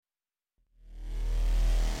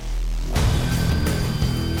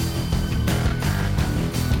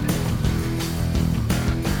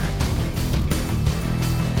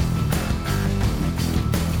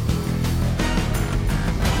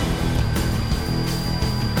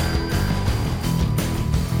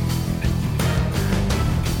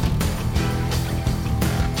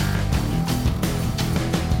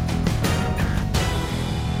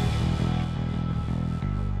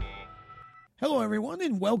everyone,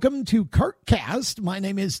 and welcome to KartCast. My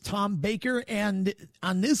name is Tom Baker, and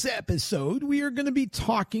on this episode, we are going to be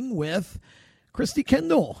talking with Christy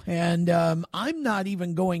Kendall. And I'm not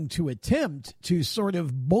even going to attempt to sort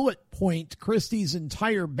of bullet point Christy's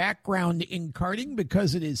entire background in karting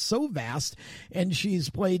because it is so vast, and she's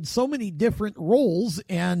played so many different roles.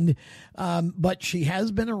 And but she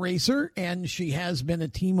has been a racer, and she has been a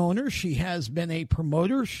team owner. She has been a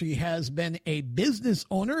promoter. She has been a business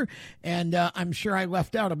owner. And I'm sure I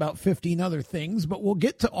left out about 15 other things, but we'll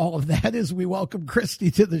get to all of that as we welcome Christy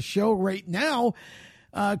to the show right now.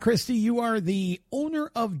 Christy, you are the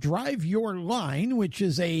owner of Drive Your Line, which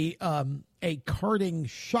is a karting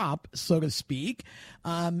shop, so to speak.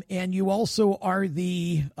 And you also are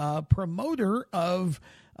the promoter of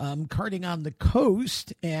Karting on the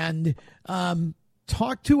Coast. And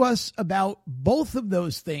talk to us about both of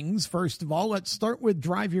those things. First of all, let's start with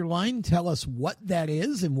Drive Your Line. Tell us what that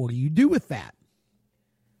is and what do you do with that?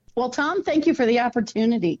 Well, Tom, thank you for the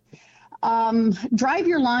opportunity. Drive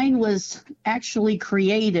Your Line was actually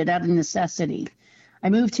created out of necessity.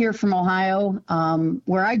 I moved here from Ohio,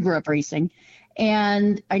 where I grew up racing,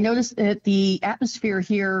 and I noticed that the atmosphere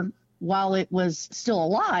here, while it was still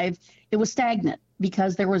alive, it was stagnant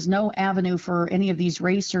because there was no avenue for any of these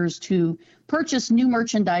racers to purchase new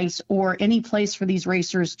merchandise or any place for these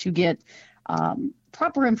racers to get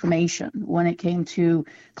proper information when it came to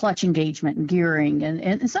clutch engagement and gearing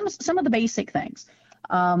and some of the basic things.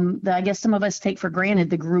 That I guess some of us take for granted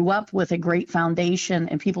that grew up with a great foundation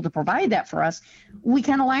and people to provide that for us. We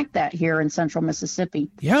kind of lack that here in central Mississippi.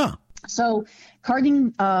 Yeah. So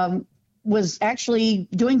karting was actually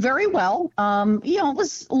doing very well. It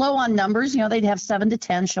was low on numbers. They'd have 7 to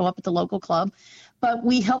 10 show up at the local club. But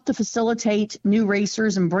we helped to facilitate new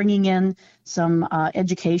racers and bringing in some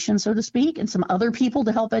education, so to speak, and some other people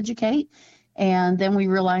to help educate. And then we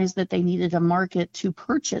realized that they needed a market to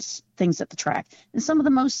purchase things at the track. And some of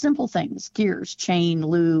the most simple things, gears, chain,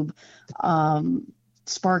 lube,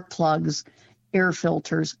 spark plugs, air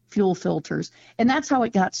filters, fuel filters. And that's how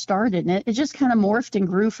it got started. And it just kind of morphed and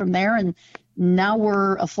grew from there. And now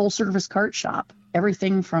we're a full service kart shop,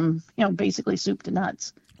 everything from, basically soup to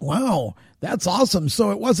nuts. Wow, that's awesome. So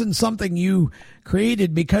it wasn't something you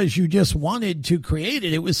created because you just wanted to create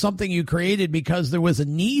it. It was something you created because there was a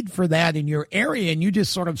need for that in your area, and you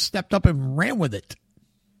just sort of stepped up and ran with it.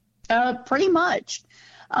 Pretty much.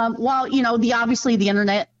 While, obviously the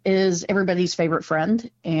internet is everybody's favorite friend,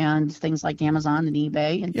 and things like Amazon and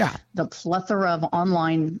eBay and the plethora of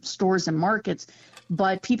online stores and markets,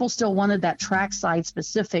 but people still wanted that trackside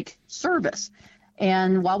specific service.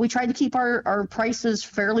 And while we tried to keep our prices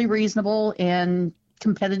fairly reasonable and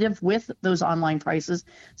competitive with those online prices,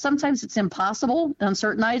 sometimes it's impossible on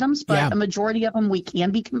certain items, but a majority of them we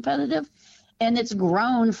can be competitive. And it's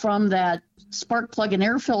grown from that spark plug and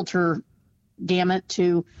air filter gamut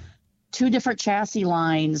to 2 different chassis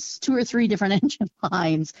lines, 2 or 3 different engine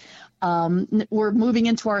lines. We're moving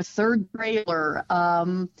into our 3rd trailer.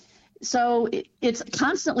 So it's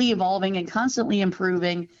constantly evolving and constantly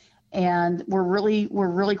improving. And we're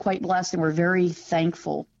really quite blessed, and we're very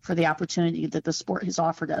thankful for the opportunity that the sport has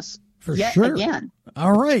offered us. Yet again.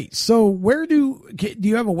 All right. So do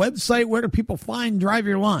you have a website? Where do people find Drive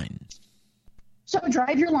Your Line? So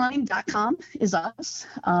driveyourline.com is us.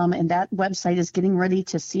 And that website is getting ready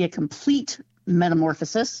to see a complete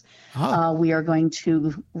metamorphosis. We are going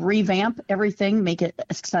to revamp everything, make it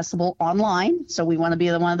accessible online. So we want to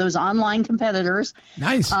be one of those online competitors.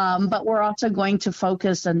 Nice. But we're also going to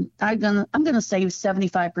focus, and I'm going to say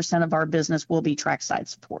 75% of our business will be trackside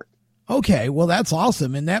support. Okay, well, that's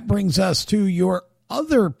awesome. And that brings us to your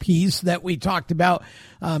other piece that we talked about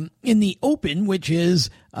in the open, which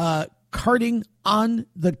is Karting on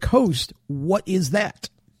the Coast. What is that?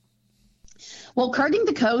 Well, Karting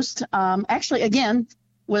the Coast, actually, again,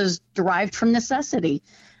 was derived from necessity.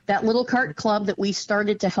 That little kart club that we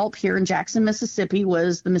started to help here in Jackson, Mississippi,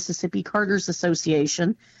 was the Mississippi Karters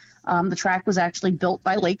Association. The track was actually built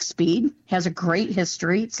by Lake Speed, has a great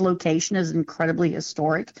history. Its location is incredibly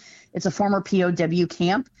historic. It's a former POW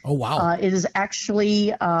camp. Oh, wow. It is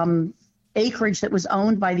actually acreage that was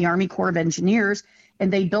owned by the Army Corps of Engineers,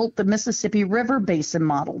 and they built the Mississippi River Basin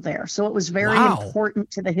model there. So it was very important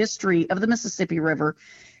to the history of the Mississippi River.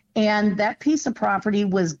 And that piece of property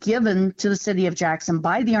was given to the city of Jackson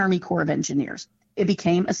by the Army Corps of Engineers. It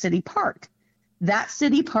became a city park. That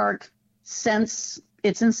city park, since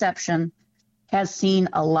its inception, has seen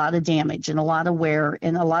a lot of damage and a lot of wear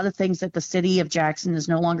and a lot of things that the city of Jackson is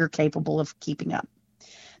no longer capable of keeping up.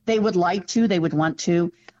 They would want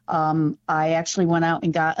to. I actually went out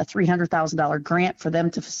and got a $300,000 grant for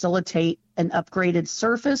them to facilitate an upgraded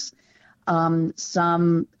surface,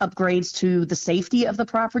 some upgrades to the safety of the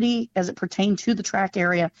property as it pertained to the track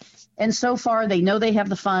area. And so far, they know they have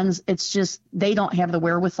the funds. It's just they don't have the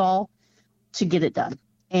wherewithal to get it done.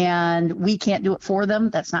 And we can't do it for them.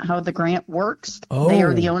 That's not how the grant works. Oh. They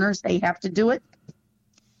are the owners. They have to do it.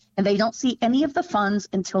 And they don't see any of the funds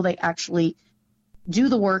until they actually do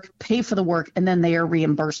the work, pay for the work, and then they are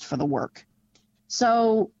reimbursed for the work.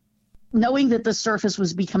 So knowing that the surface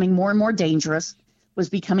was becoming more and more dangerous, was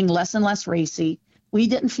becoming less and less racy, we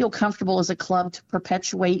didn't feel comfortable as a club to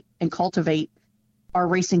perpetuate and cultivate our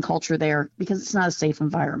racing culture there because it's not a safe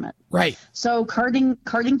environment. Right. So karting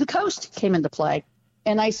the coast came into play.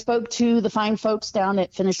 And I spoke to the fine folks down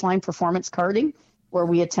at Finish Line Performance Karting, where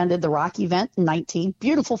we attended the Rock event in 19.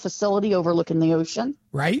 Beautiful facility overlooking the ocean.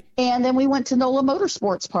 Right. And then we went to NOLA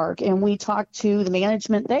Motorsports Park, and we talked to the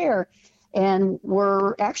management there, and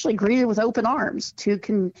were actually greeted with open arms to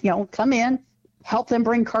come in, help them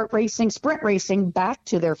bring kart racing, sprint racing back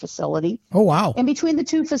to their facility. Oh, wow. And between the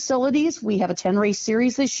two facilities, we have a 10-race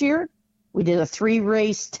series this year. We did a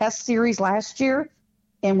 3-race test series last year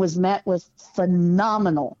and was met with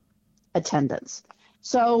phenomenal attendance.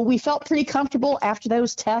 So we felt pretty comfortable after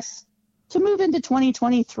those tests to move into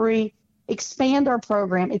 2023, expand our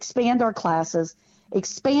program, expand our classes,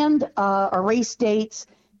 expand our race dates.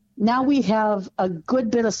 Now we have a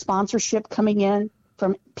good bit of sponsorship coming in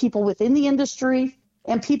from people within the industry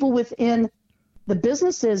and people within the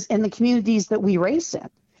businesses and the communities that we race in.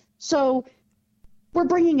 So we're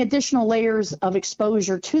bringing additional layers of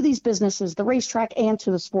exposure to these businesses, the racetrack, and to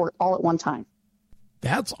the sport all at one time.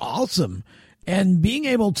 That's awesome. And being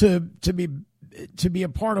able to be a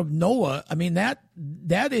part of NOLA, I mean, that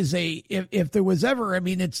is if there was ever, I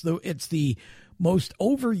mean, it's the most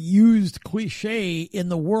overused cliche in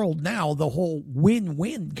the world now, the whole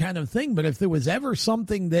win-win kind of thing. But if there was ever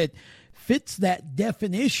something that fits that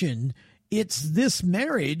definition, it's this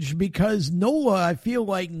marriage, because NOLA, I feel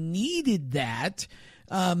like, needed that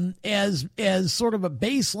as sort of a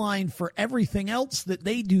baseline for everything else that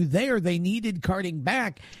they do there. They needed karting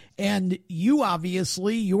back. And you,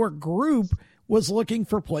 obviously, your group was looking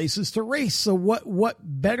for places to race. So what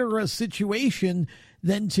better a situation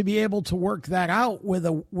than to be able to work that out with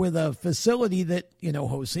a facility that,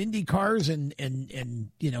 hosts Indy cars and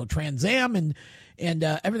Trans Am and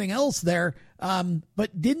everything else there,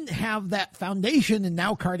 but didn't have that foundation, and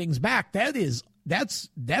now karting's back.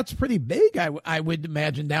 That's pretty big, I would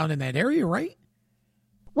imagine, down in that area, right?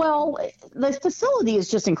 Well, the facility is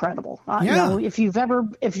just incredible. Yeah. If you've ever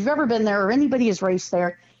been there or anybody has raced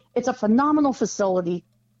there, it's a phenomenal facility.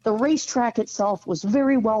 The racetrack itself was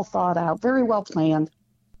very well thought out, very well planned.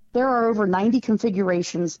 There are over 90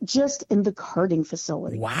 configurations just in the karting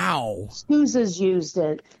facility. Wow. Sousa's used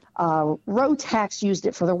it. Rotax used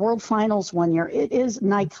it for the World Finals one year. It is an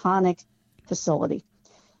iconic facility.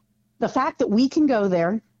 The fact that we can go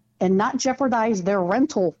there and not jeopardize their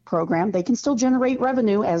rental program, they can still generate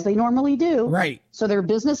revenue as they normally do. Right. So they're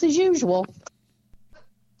business as usual,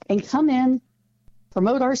 and come in,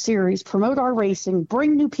 promote our series, promote our racing,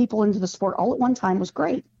 bring new people into the sport all at one time was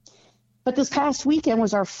great. But this past weekend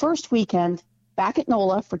was our first weekend back at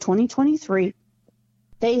NOLA for 2023.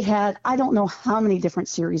 They had, I don't know how many different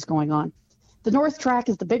series going on. The North Track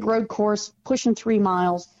is the big road course, pushing 3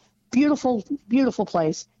 miles. Beautiful, beautiful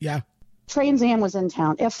place. Yeah. Trans Am was in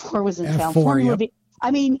town. F4 was in town. Yep.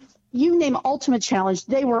 I mean, you name Ultimate Challenge,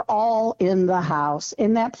 they were all in the house.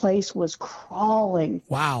 And that place was crawling.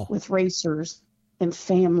 Wow. With racers and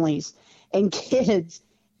families and kids.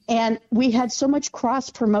 And we had so much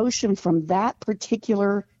cross-promotion from that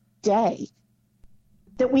particular day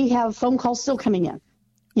that we have phone calls still coming in.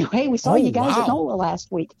 Hey, we saw you guys at NOLA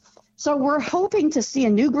last week. So we're hoping to see a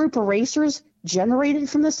new group of racers generated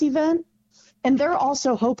from this event. And they're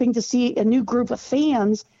also hoping to see a new group of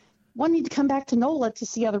fans wanting to come back to NOLA to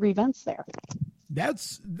see other events there.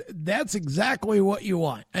 That's exactly what you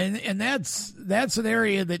want. And that's an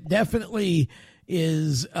area that definitely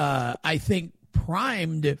is, I think,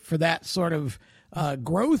 primed for that sort of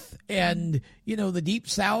growth. And, the Deep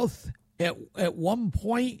South at one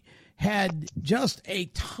point had just a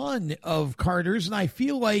ton of karters. And I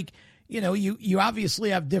feel like, you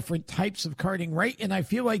obviously have different types of karting, right? And I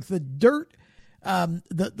feel like the dirt,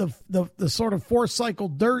 the sort of 4-cycle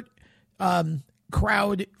dirt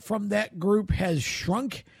crowd from that group has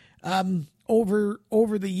shrunk over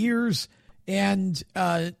the years. And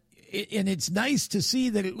it's nice to see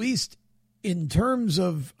that, at least in terms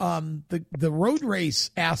of the road race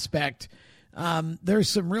aspect, there's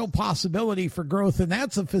some real possibility for growth. And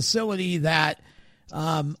that's a facility that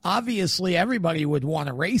obviously everybody would want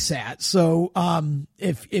to race at. So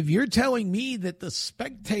if you're telling me that the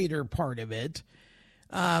spectator part of it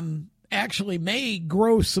actually may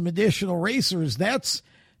grow some additional racers,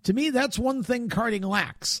 to me, that's one thing karting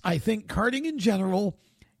lacks. I think karting in general,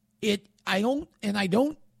 I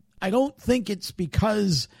don't think it's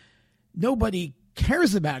because nobody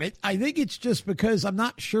cares about it. I think it's just because I'm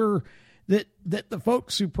not sure that the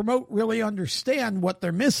folks who promote really understand what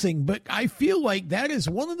they're missing. But I feel like that is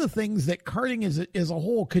one of the things that karting as a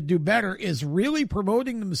whole could do better, is really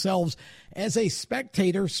promoting themselves as a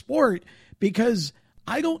spectator sport, because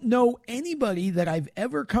I don't know anybody that I've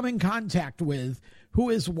ever come in contact with who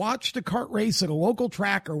has watched a kart race at a local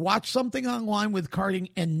track or watched something online with karting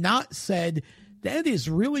and not said, that is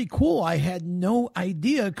really cool. I had no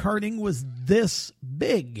idea karting was this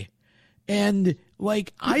big. And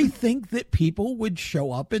I think that people would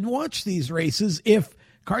show up and watch these races if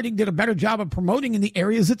karting did a better job of promoting in the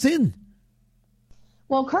areas it's in.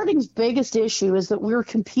 Well, karting's biggest issue is that we're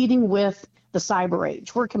competing with the cyber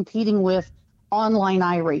age. We're competing with online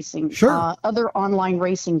iRacing, sure. Other online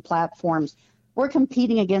racing platforms. We're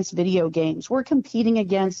competing against video games. We're competing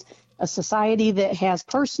against a society that has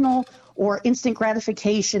personal or instant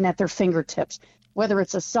gratification at their fingertips, whether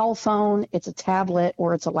it's a cell phone, it's a tablet,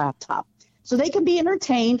 or it's a laptop. So they can be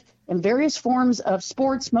entertained in various forms of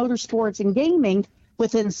sports, motorsports, and gaming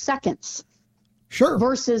within seconds. Sure.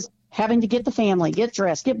 Versus having to get the family, get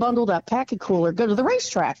dressed, get bundled up, pack a cooler, go to the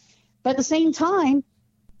racetrack. But at the same time,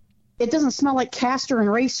 it doesn't smell like castor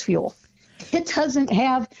and race fuel. It doesn't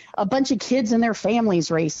have a bunch of kids and their families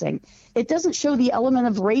racing. It doesn't show the element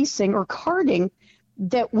of racing or karting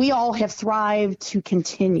that we all have thrived to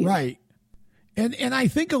continue. Right. And I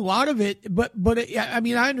think a lot of it, but I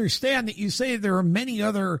mean, I understand that you say there are many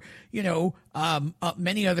other,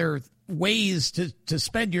 many other ways to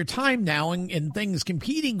spend your time now, and things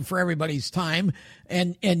competing for everybody's time.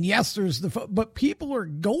 And yes, but people are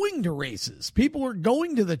going to races. People are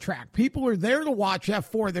going to the track. People are there to watch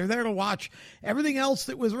F4. They're there to watch everything else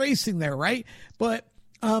that was racing there. Right. But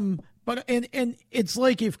it's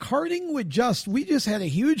like, if karting we just had a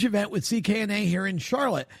huge event with CKNA here in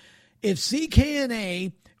Charlotte. If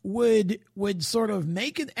CKNA would sort of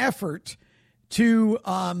make an effort to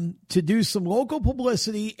do some local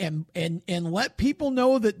publicity and let people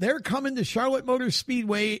know that they're coming to Charlotte Motor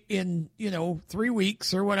Speedway in 3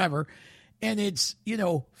 weeks or whatever, and it's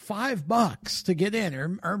 $5 to get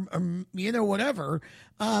in or whatever,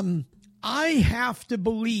 I have to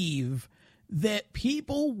believe that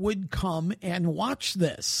people would come and watch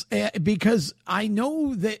this, because I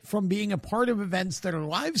know that from being a part of events that are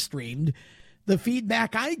live streamed, the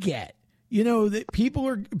feedback I get, that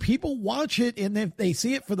people watch it, and if they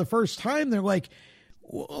see it for the first time, they're like,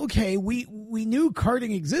 well, okay, we knew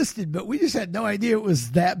karting existed, but we just had no idea it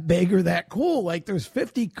was that big or that cool. Like, there's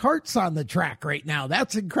 50 karts on the track right now.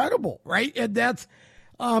 That's incredible, right? And that's,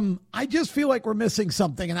 I just feel like we're missing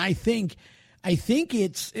something, and I think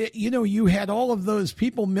it's, you had all of those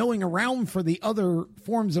people milling around for the other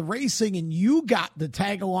forms of racing, and you got the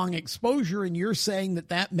tag along exposure, and you're saying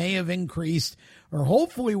that may have increased, or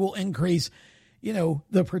hopefully will increase,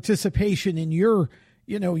 the participation in your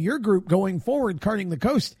group going forward, Karting the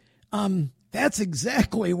Coast. That's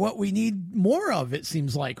exactly what we need more of, it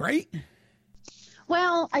seems like, right?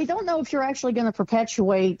 Well, I don't know if you're actually going to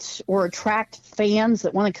perpetuate or attract fans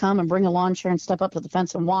that want to come and bring a lawn chair and step up to the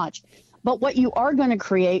fence and watch. But what you are going to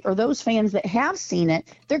create are those fans that have seen it.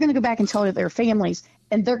 They're going to go back and tell their families,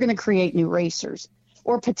 and they're going to create new racers,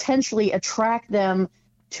 or potentially attract them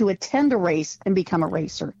to attend a race and become a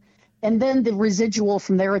racer. And then the residual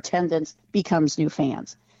from their attendance becomes new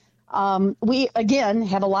fans. We, again,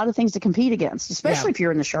 have a lot of things to compete against, especially if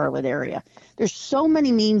you're in the Charlotte area. There's so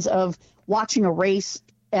many means of watching a race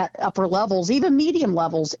at upper levels, even medium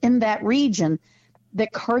levels in that region,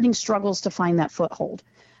 that karting struggles to find that foothold.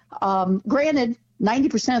 Granted,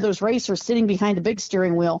 90% of those racers sitting behind a big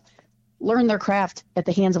steering wheel learn their craft at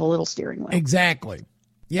the hands of a little steering wheel. Exactly.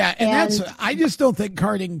 Yeah, and I just don't think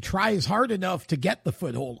karting tries hard enough to get the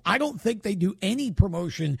foothold. I don't think they do any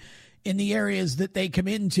promotion in the areas that they come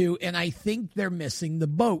into, and I think they're missing the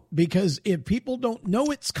boat, because if people don't know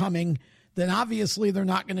it's coming, then obviously they're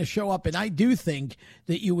not going to show up. And I do think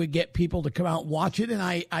that you would get people to come out and watch it. And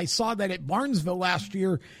I saw that at Barnesville last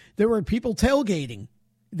year, there were people tailgating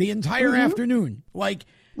the entire afternoon. Like,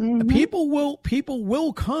 people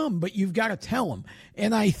will come, but you've got to tell them.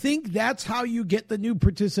 And I think that's how you get the new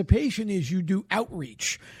participation, is you do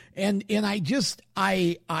outreach. And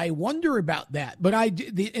I wonder about that. But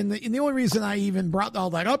the only reason I even brought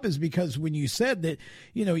all that up is because when you said that,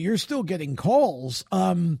 you're still getting calls,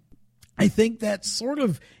 I think that's sort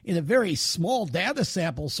of in a very small data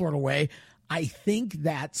sample sort of way. I think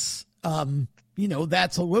that's,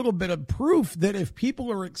 that's a little bit of proof that if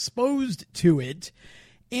people are exposed to it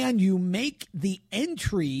and you make the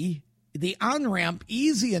entry, the on-ramp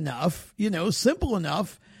easy enough, simple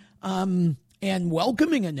enough, and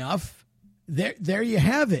welcoming enough, there you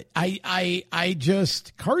have it. I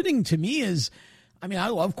just, karting to me is, I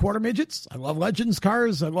love quarter midgets. I love Legends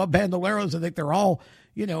cars. I love bandoleros. I think they're all,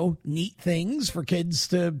 neat things for kids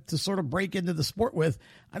to sort of break into the sport with.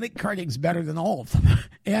 I think karting's better than all of them.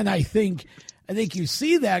 And I think you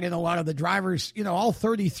see that in a lot of the drivers, all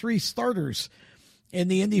 33 starters in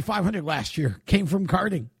the Indy 500 last year came from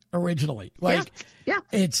karting originally.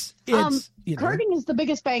 It's karting is the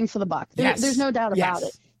biggest bang for the buck. There's no doubt about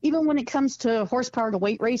it. Even when it comes to horsepower to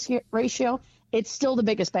weight ratio, it's still the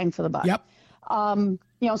biggest bang for the buck. Yep.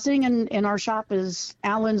 Sitting in our shop is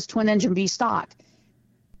Allen's twin engine V stock.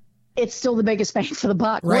 It's still the biggest bang for the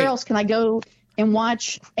buck. Right. Where else can I go and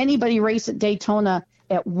watch anybody race at Daytona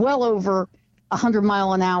at well over 100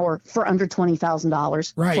 mile an hour for under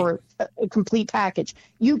 $20,000 for a complete package?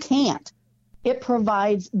 You can't. It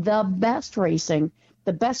provides the best racing,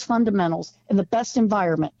 the best fundamentals, and the best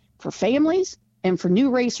environment for families and for new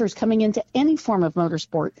racers coming into any form of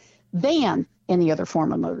motorsport than any other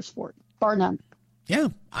form of motorsport, bar none. Yeah,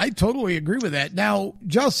 I totally agree with that. Now,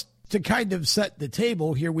 just to kind of set the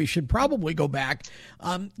table here, we should probably go back.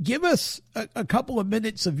 Give us a couple of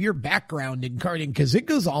minutes of your background in karting, because it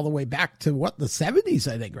goes all the way back to, the 70s,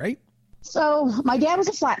 I think, right? So my dad was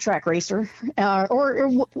a flat track racer,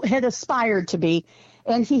 or had aspired to be,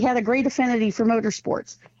 and he had a great affinity for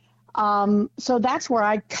motorsports. So that's where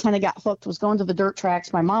I kind of got hooked, was going to the dirt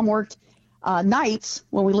tracks. My mom worked nights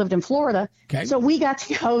when we lived in Florida. Okay. So we got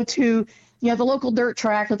to go to, the local dirt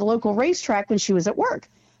track or the local racetrack when she was at work.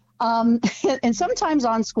 And sometimes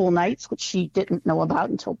on school nights, which she didn't know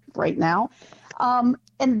about until right now. And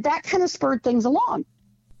that kind of spurred things along.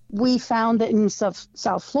 We found that in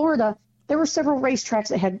South Florida, there were several racetracks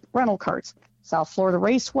that had rental karts. South Florida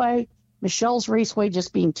Raceway, Michelle's Raceway,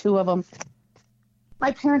 just being two of them.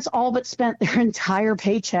 My parents all but spent their entire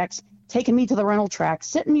paychecks taking me to the rental track,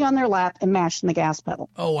 sitting me on their lap, and mashing the gas pedal.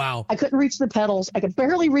 Oh, wow. I couldn't reach the pedals. I could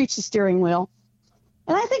barely reach the steering wheel.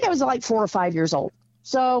 And I think I was like 4 or 5 years old.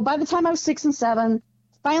 So by the time I was 6 and 7,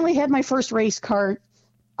 finally had my first race kart,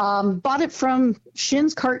 bought it from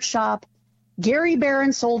Shin's Kart Shop. Gary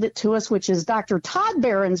Barron sold it to us, which is Dr. Todd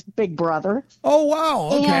Barron's big brother. Oh, wow.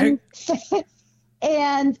 Okay.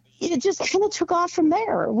 And it just kind of took off from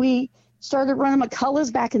there. We started running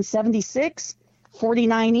McCullough's back in 76,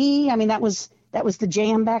 49E. That was the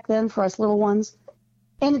jam back then for us little ones.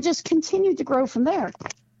 And it just continued to grow from there.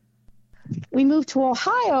 We moved to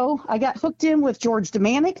Ohio. I got hooked in with George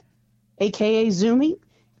Domanic, a.k.a. Zoomy.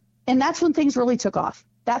 And that's when things really took off.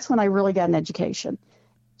 That's when I really got an education.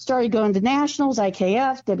 Started going to nationals,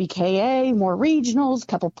 IKF, WKA, more regionals, a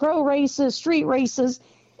couple pro races, street races.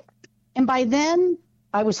 And by then,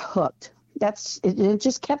 I was hooked. It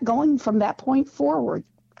just kept going from that point forward.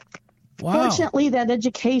 Wow. Fortunately, that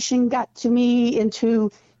education got to me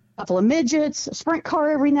into a couple of midgets, a sprint car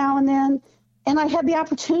every now and then. And I had the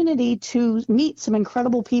opportunity to meet some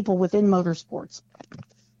incredible people within motorsports.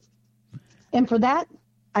 And for that,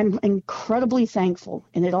 I'm incredibly thankful.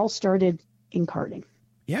 And it all started in karting.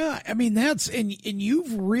 Yeah, that's, and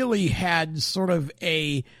you've really had sort of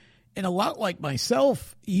and a lot like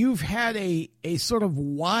myself, you've had a sort of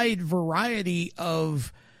wide variety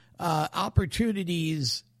of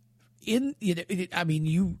opportunities in,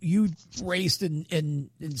 you raced and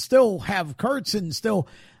still have karts and still,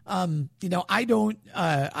 I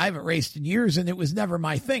haven't raced in years, and it was never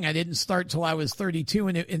my thing. I didn't start till I was 32,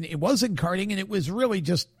 and it wasn't karting, and it was really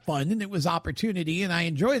just fun, and it was opportunity, and I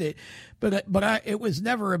enjoyed it. But it was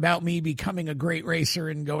never about me becoming a great racer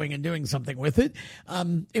and going and doing something with it.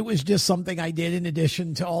 It was just something I did in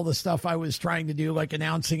addition to all the stuff I was trying to do, like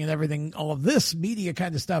announcing and everything, all of this media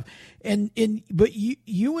kind of stuff. But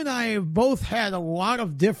you and I have both had a lot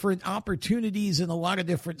of different opportunities in a lot of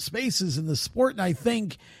different spaces in the sport, and I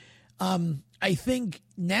think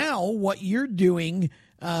now what you're doing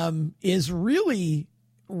is really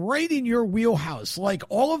right in your wheelhouse. Like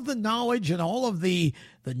all of the knowledge and all of the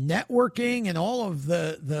networking and all of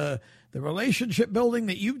the relationship building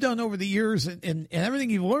that you've done over the years and everything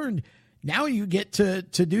you've learned. Now you get to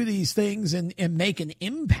do these things and make an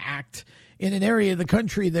impact in an area of the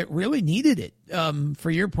country that really needed it for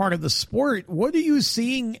your part of the sport. What are you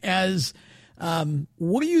seeing as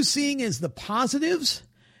the positives?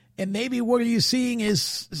 And maybe what are you seeing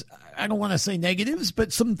is, I don't want to say negatives,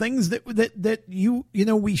 but some things that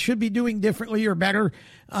we should be doing differently or better,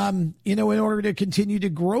 in order to continue to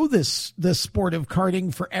grow this sport of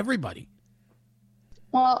karting for everybody?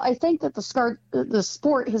 Well, I think that the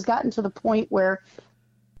sport has gotten to the point where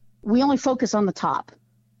we only focus on the top.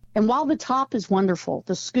 And while the top is wonderful,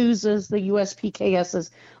 the SCUSAs, the USPKSs,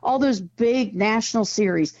 all those big national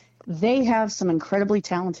series, they have some incredibly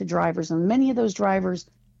talented drivers. And many of those drivers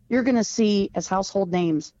you're going to see as household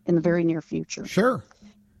names in the very near future. Sure.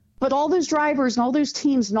 But all those drivers and all those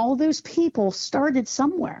teams and all those people started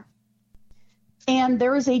somewhere. And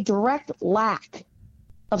there is a direct lack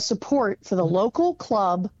of support for the local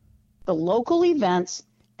club, the local events,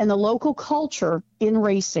 and the local culture in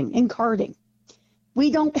racing, in karting.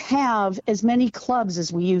 We don't have as many clubs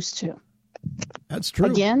as we used to. That's true.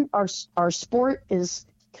 Again, our sport is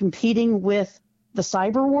competing with the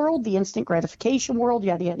cyber world, the instant gratification world,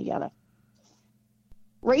 yada, yada, yada.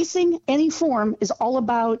 Racing, any form, is all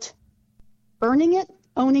about earning it,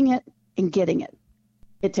 owning it, and getting it.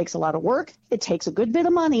 It takes a lot of work, it takes a good bit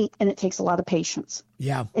of money, and it takes a lot of patience.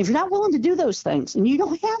 Yeah. If you're not willing to do those things, and you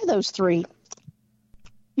don't have those three,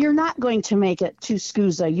 you're not going to make it to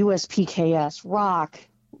SCUSA, USPKS, ROC,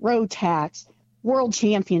 Rotax, World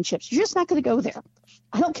Championships. You're just not going to go there.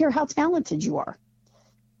 I don't care how talented you are.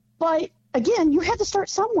 But again, you have to start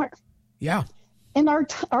somewhere. Yeah. And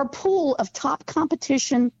our pool of top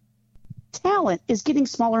competition talent is getting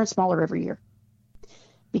smaller and smaller every year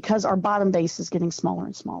because our bottom base is getting smaller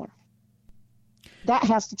and smaller. That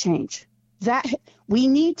has to change. We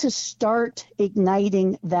need to start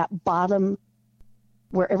igniting that bottom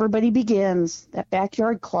where everybody begins, that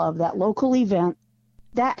backyard club, that local event.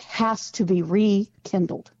 That has to be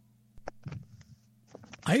rekindled.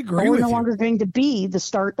 I agree with you. We're no longer going to be the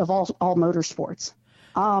start of all motorsports.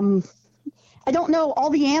 I don't know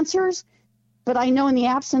all the answers, but I know in the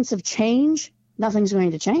absence of change, nothing's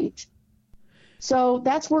going to change. So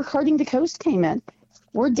that's where Karting the Coast came in.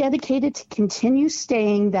 We're dedicated to continue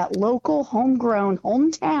staying that local, homegrown,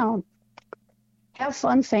 hometown, have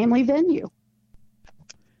fun family venue.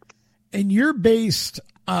 And you're based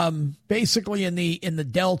basically in the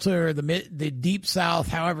Delta or the Deep South,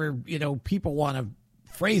 however people want to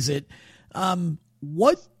phrase it.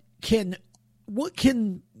 What can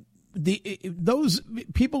those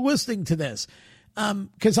people listening to this?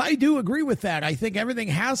 Because I do agree with that. I think everything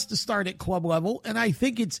has to start at club level, and I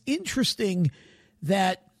think it's interesting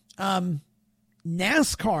that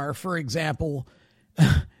NASCAR, for example,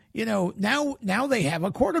 now they have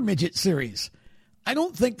a quarter midget series. I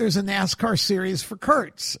don't think there's a NASCAR series for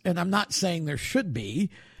karts, and I'm not saying there should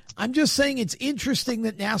be. I'm just saying it's interesting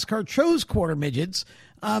that NASCAR chose quarter midgets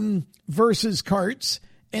versus karts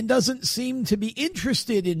and doesn't seem to be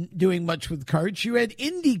interested in doing much with karts. You had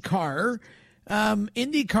IndyCar.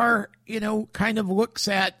 IndyCar, kind of looks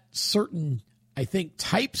at certain, I think,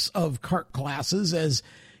 types of kart classes as,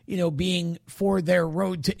 being for their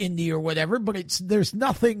road to Indy or whatever, but there's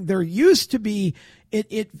nothing. There used to be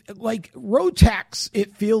it like Rotax,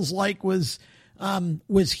 it feels like was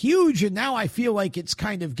huge, and now I feel like it's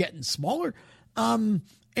kind of getting smaller.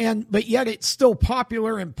 But yet it's still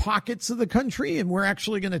popular in pockets of the country, and we're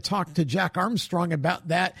actually going to talk to Jack Armstrong about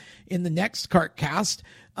that in the next Kartcast,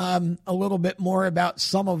 a little bit more about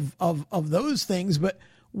some of those things. But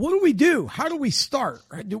what do we do? How do we start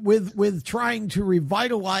with trying to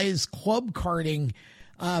revitalize club karting,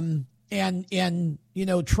 and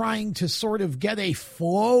trying to sort of get a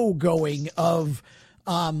flow going of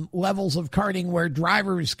levels of karting where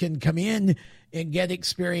drivers can come in and get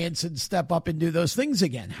experience and step up and do those things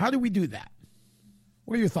again? How do we do that?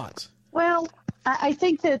 What are your thoughts? Well, I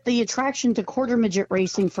think that the attraction to quarter midget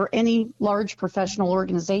racing for any large professional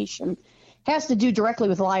organization has to do directly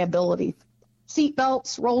with liability. Seat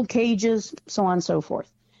belts, rolled cages, so on and so forth.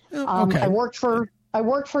 Okay. I worked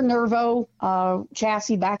for Nervo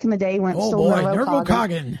chassis back in the day when it was still Nervo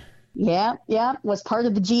Coggin. Yeah, was part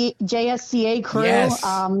of the JSCA crew. Yes.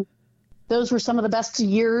 Those were some of the best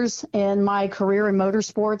years in my career in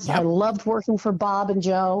motorsports. Yep. I loved working for Bob and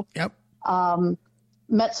Joe. Yep.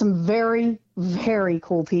 Met some very, very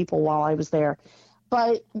cool people while I was there.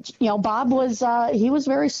 But, Bob was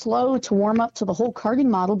very slow to warm up to the whole karting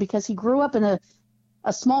model because he grew up in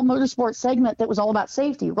a small motorsport segment that was all about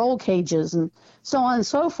safety, roll cages and so on and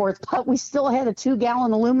so forth. But we still had a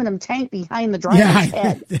 2-gallon aluminum tank behind the driver's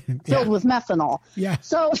head filled with methanol. Yeah.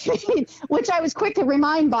 So, which I was quick to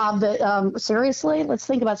remind Bob that, seriously, let's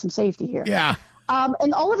think about some safety here. Yeah.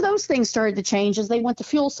 And all of those things started to change as they went to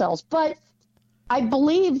fuel cells. But I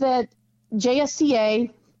believe that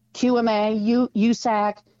JSCA, QMA,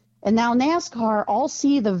 USAC, and now NASCAR all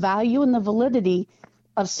see the value and the validity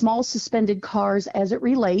of small suspended cars as it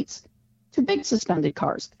relates to big suspended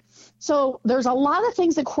cars. So there's a lot of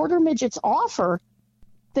things that quarter midgets offer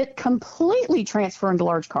that completely transfer into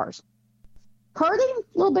large cars. Karting, a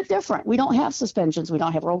little bit different. We don't have suspensions. We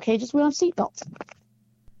don't have roll cages. We don't have seat belts.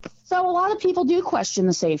 So a lot of people do question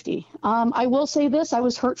the safety. I will say this. I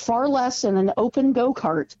was hurt far less in an open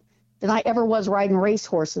go-kart than I ever was riding race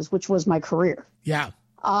horses, which was my career. Yeah.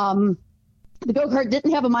 The go-kart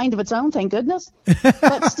didn't have a mind of its own, thank goodness.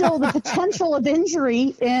 But still, the potential of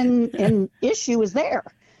injury and issue is there.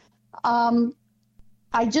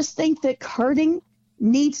 I just think that karting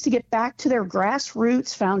needs to get back to their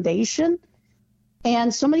grassroots foundation.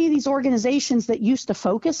 And so many of these organizations that used to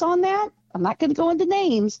focus on that, I'm not going to go into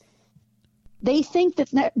names, they think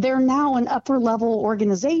that they're now an upper-level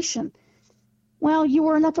organization. Well, you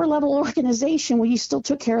were an upper-level organization when you still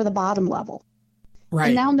took care of the bottom level. Right.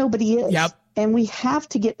 And now nobody is. Yep. And we have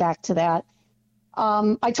to get back to that.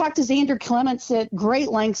 I talked to Xander Clements at great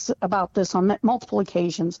lengths about this on multiple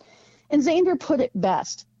occasions. And Xander put it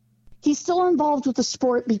best. He's still involved with the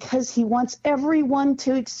sport because he wants everyone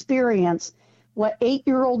to experience what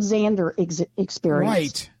 8-year-old Xander experienced.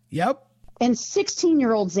 Right. Yep. And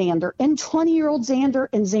 16-year-old Xander and 20-year-old Xander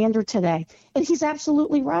and Xander today. And he's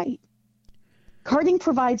absolutely right. Karting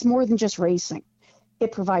provides more than just racing.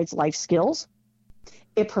 It provides life skills.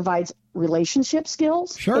 It provides relationship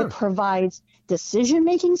skills. Sure. It provides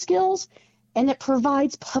decision-making skills. And it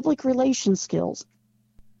provides public relations skills.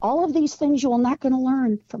 All of these things you are not going to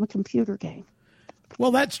learn from a computer game.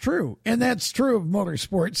 Well, that's true. And that's true of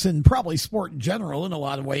motorsports and probably sport in general in a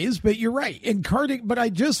lot of ways. But you're right. In karting, but I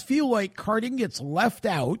just feel like karting gets left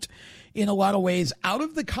out in a lot of ways out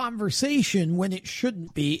of the conversation when it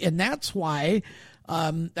shouldn't be. And that's why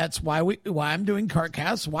I'm doing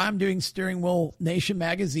Kartcast, why I'm doing Steering Wheel Nation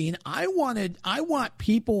magazine. I want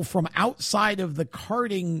people from outside of the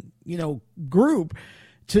karting, group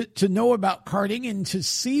to know about karting and to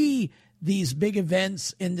see these big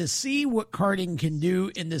events and to see what karting can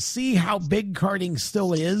do and to see how big karting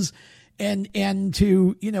still is and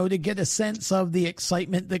to, to get a sense of the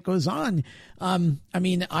excitement that goes on.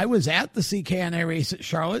 I was at the CKNI race at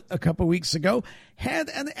Charlotte a couple weeks ago, had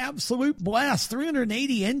an absolute blast,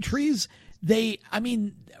 380 entries. They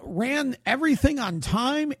ran everything on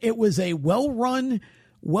time. It was a well-run,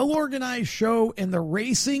 well-organized show, and the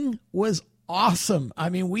racing was awesome.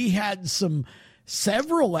 We had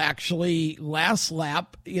several actually last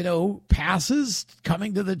lap, passes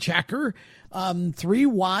coming to the checker, 3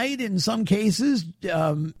 wide in some cases.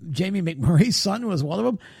 Jamie McMurray's son was one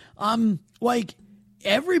of them.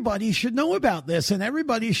 Everybody should know about this, and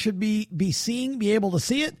everybody should be able to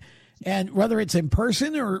see it. And whether it's in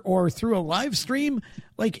person or through a live stream,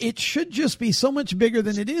 it should just be so much bigger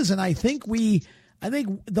than it is. And I think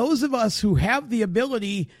those of us who have the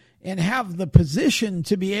ability and have the position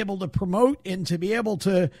to be able to promote and to be able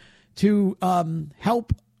to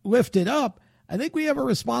help lift it up, I think we have a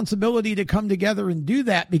responsibility to come together and do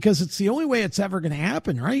that because it's the only way it's ever going to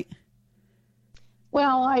happen, right?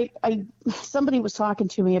 Well, somebody was talking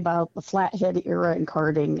to me about the flathead era in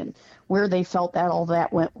karting and where they felt that all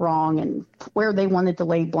that went wrong and where they wanted to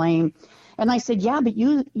lay blame. And I said, yeah, but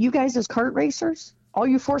you guys as kart racers, all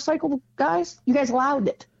you 4-cycle guys, you guys allowed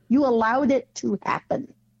it. You allowed it to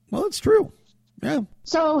happen. Well, it's true. Yeah.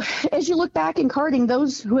 So as you look back in karting,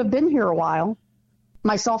 those who have been here a while,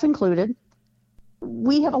 myself included,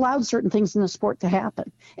 we have allowed certain things in the sport to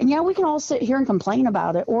happen. And yeah, we can all sit here and complain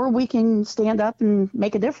about it, or we can stand up and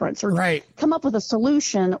make a difference or come up with a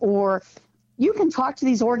solution, or you can talk to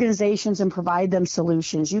these organizations and provide them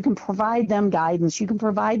solutions. You can provide them guidance. You can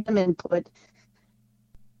provide them input.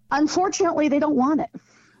 Unfortunately, they don't want it.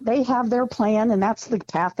 They have their plan, and that's the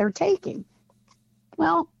path they're taking.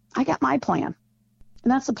 Well, I got my plan,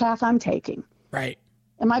 and that's the path I'm taking. Right.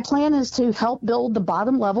 And my plan is to help build the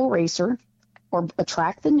bottom level racer or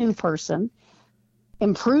attract the new person,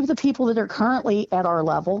 improve the people that are currently at our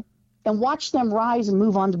level, and watch them rise and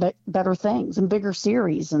move on to better things and bigger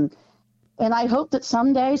series. And I hope that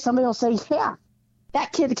someday somebody will say, yeah,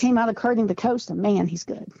 that kid that came out of karting the coast, and man, he's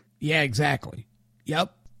good. Yeah, exactly.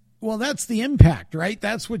 Yep. Well, that's the impact, right?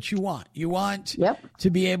 That's what you want. You want to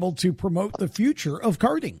be able to promote the future of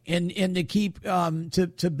karting and to keep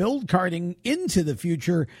to build karting into the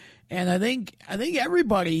future. And I think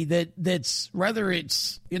everybody that's whether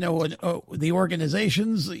it's the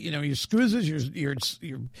organizations, your SCUSAs,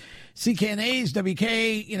 your CKNAs,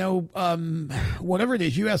 WK, whatever it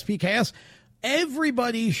is, USPKS,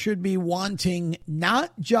 everybody should be wanting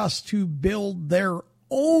not just to build their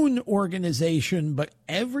own organization, but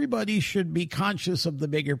everybody should be conscious of the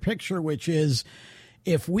bigger picture, which is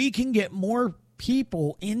if we can get more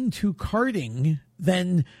people into karting,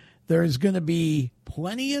 then there's going to be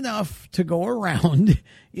plenty enough to go around,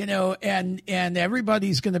 and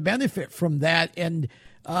everybody's going to benefit from that. And,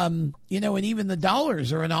 and even the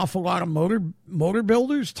dollars are an awful lot of motor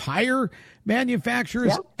builders, tire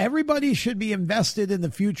manufacturers. Yep. Everybody should be invested in the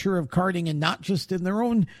future of karting and not just in their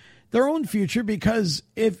own future, because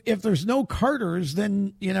if there's no karters,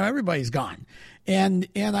 then, everybody's gone. And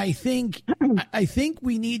I think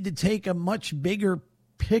we need to take a much bigger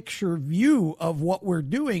picture view of what we're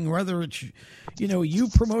doing, whether it's, you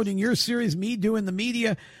promoting your series, me doing the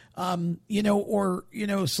media, or,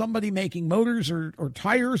 somebody making motors or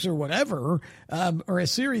tires or whatever, or a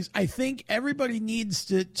series. I think everybody needs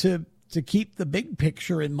to keep the big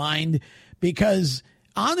picture in mind, because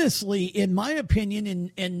honestly, in my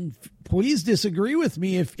opinion, and please disagree with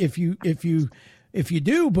me if you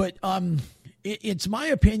do, but, it's my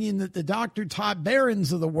opinion that the Dr. Todd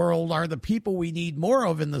Barons of the world are the people we need more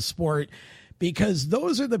of in the sport, because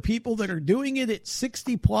those are the people that are doing it at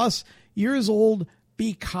 60 plus years old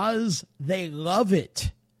because they love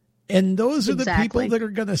it. And those are the people that are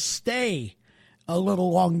going to stay a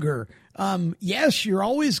little longer. Yes, you're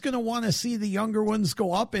always going to want to see the younger ones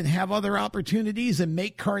go up and have other opportunities and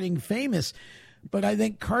make karting famous. But I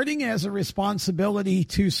think karting has a responsibility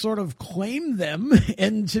to sort of claim them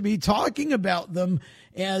and to be talking about them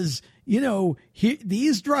as,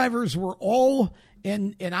 these drivers were all,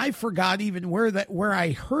 and I forgot even where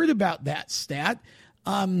I heard about that stat,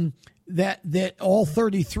 that all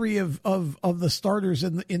 33 of the starters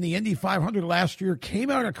in the Indy 500 last year came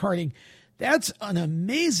out of karting. That's an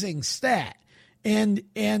amazing stat. And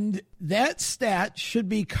that stat should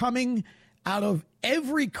be coming out of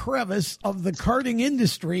every crevice of the karting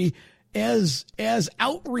industry as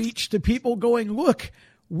outreach to people going, look,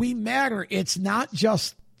 we matter. It's not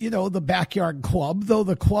just, the backyard club, though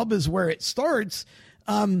the club is where it starts.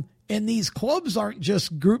 And these clubs aren't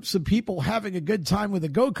just groups of people having a good time with a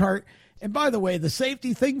go-kart. And by the way, the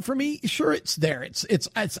safety thing for me, sure, it's there.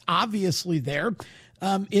 It's obviously there.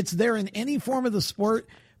 It's there in any form of the sport,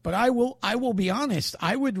 but I will be honest.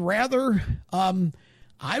 I would rather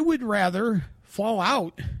fall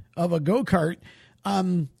out of a go-kart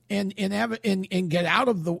and get out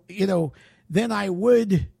of the, than I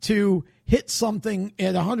would to hit something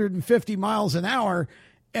at 150 miles an hour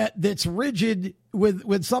that's rigid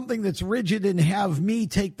with something that's rigid and have me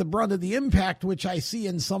take the brunt of the impact, which I see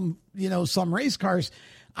in some race cars.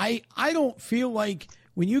 I don't feel like,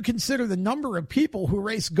 when you consider the number of people who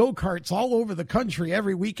race go-karts all over the country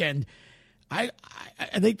every weekend, I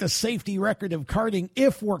think the safety record of karting,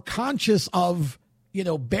 if we're conscious of,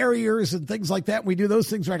 barriers and things like that, we do those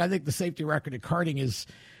things right, I think the safety record of karting is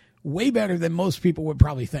way better than most people would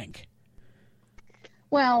probably think.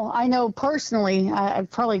 Well, I know personally,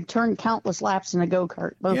 I've probably turned countless laps in a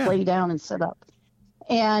go-kart, both lay down and sit up,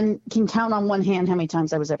 and can count on one hand how many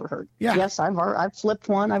times I was ever hurt. Yeah. Yes, I've flipped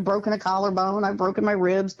one. I've broken a collarbone. I've broken my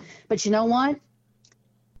ribs. But you know what?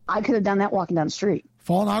 I could have done that walking down the street.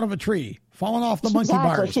 Falling out of a tree. Falling off the monkey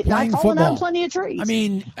bars. Playing I've fallen football. Out of plenty of trees. I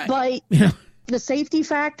mean. But the safety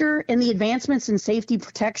factor and the advancements in safety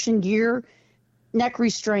protection gear, neck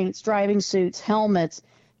restraints, driving suits, helmets,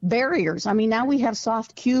 barriers. I mean, now we have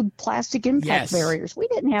soft cube plastic impact barriers. We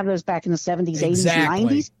didn't have those back in the 70s, 80s, and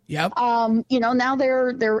 90s. Yep. Now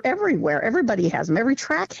they're everywhere. Everybody has them. Every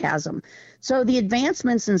track has them. So the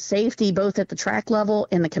advancements in safety, both at the track level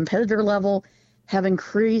and the competitor level, have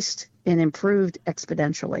increased and improved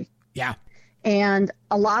exponentially. Yeah. And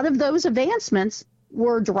a lot of those advancements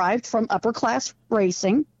were derived from upper class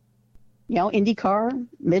racing, IndyCar,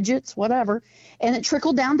 midgets, whatever, and it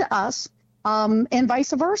trickled down to us. And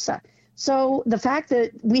vice versa. So the fact that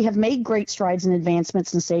we have made great strides in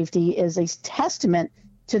advancements in safety is a testament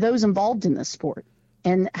to those involved in this sport,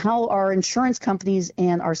 and how our insurance companies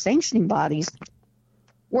and our sanctioning bodies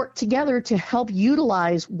work together to help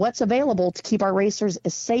utilize what's available to keep our racers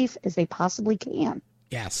as safe as they possibly can.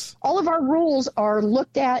 Yes. All of our rules are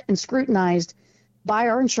looked at and scrutinized by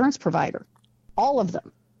our insurance provider. All of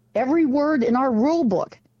them. Every word in our rule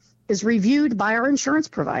book is reviewed by our insurance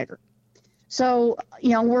provider. So,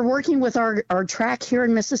 we're working with our track here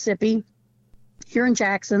in Mississippi, here in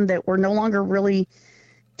Jackson, that we're no longer really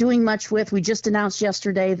doing much with. We just announced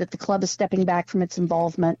yesterday that the club is stepping back from its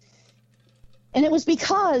involvement. And it was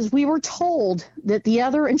because we were told that the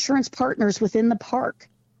other insurance partners within the park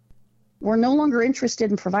were no longer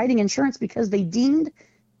interested in providing insurance because they deemed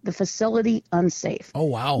the facility unsafe. Oh,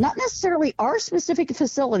 wow. Not necessarily our specific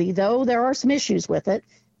facility, though there are some issues with it,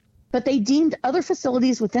 but they deemed other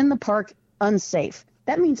facilities within the park unsafe.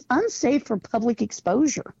 That means unsafe for public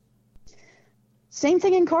exposure. Same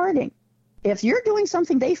thing in karting. if you're doing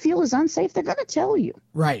something they feel is unsafe, they're going to tell you.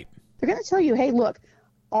 Right. They're going to tell you, hey, look,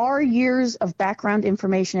 our years of background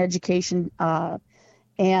information, education,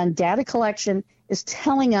 and data collection is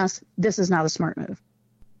telling us this is not a smart move.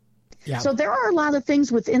 Yeah. So there are a lot of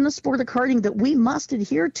things within the sport of karting that we must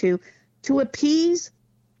adhere to appease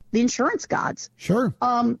the insurance gods. Sure.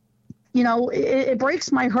 It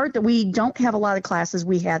breaks my heart that we don't have a lot of classes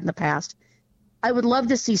we had in the past. I would love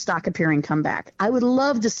to see stock appearing come back. I would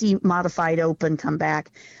love to see modified open come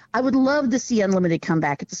back. I would love to see unlimited come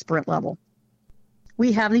back at the sprint level.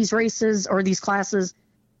 We have these races or these classes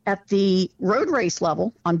at the road race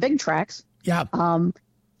level on big tracks. Yeah.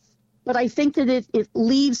 But I think that it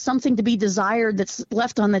leaves something to be desired that's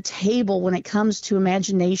left on the table when it comes to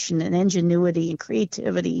imagination and ingenuity and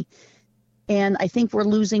creativity. And I think we're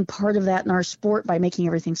losing part of that in our sport by making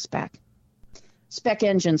everything spec. Spec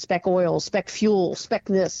engine, spec oil, spec fuel, spec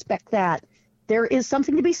this, spec that. There is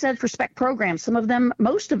something to be said for spec programs. Some of them,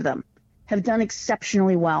 most of them, have done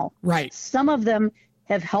exceptionally well. Right. Some of them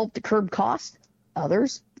have helped to curb cost.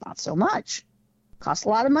 Others, not so much. Costs a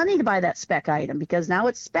lot of money to buy that spec item because now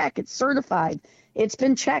it's spec, it's certified, it's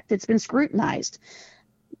been checked, it's been scrutinized.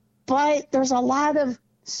 But there's a lot of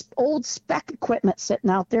old spec equipment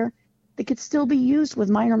sitting out there that could still be used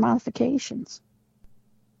with minor modifications.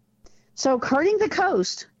 So Karting the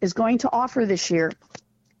Coast is going to offer this year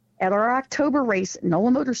at our October race at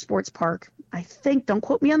NOLA Motorsports Park. I think, don't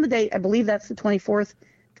quote me on the date, I believe that's the 24th,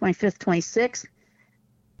 25th, 26th,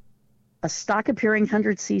 a stock appearing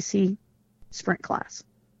 100cc sprint class.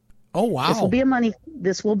 Oh, wow. This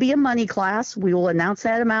will be a money class. We will announce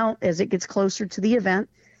that amount as it gets closer to the event.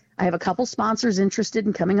 I have a couple sponsors interested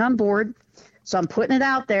in coming on board. So I'm putting it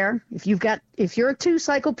out there. If you're a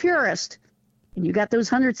 2-cycle purist and you got those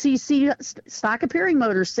 100cc stock appearing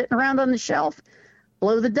motors sitting around on the shelf,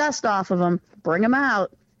 blow the dust off of them, bring them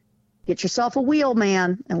out, get yourself a wheel,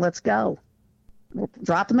 man, and let's go. We're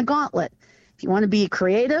dropping the gauntlet. If you want to be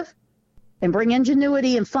creative and bring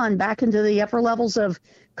ingenuity and fun back into the upper levels of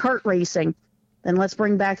kart racing, then let's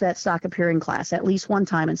bring back that stock appearing class at least one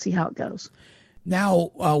time and see how it goes.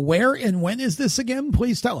 Now, where and when is this again?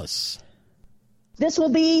 Please tell us. This will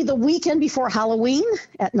be the weekend before Halloween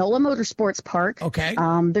at NOLA Motorsports Park. Okay.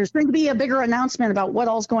 There's going to be a bigger announcement about what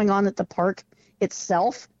all's going on at the park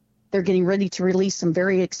itself. They're getting ready to release some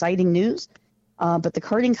very exciting news. But the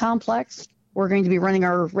karting complex, we're going to be running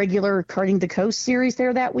our regular Karting the Coast series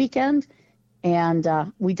there that weekend. And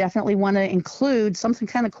we definitely want to include something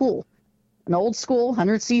kind of cool, an old school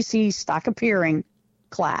 100cc stock appearing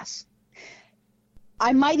class.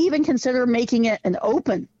 I might even consider making it an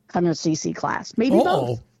open 100cc class, maybe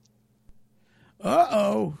both.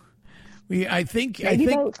 I think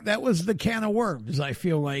both. That was the can of worms. I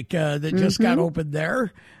feel like that just got opened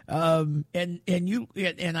there, and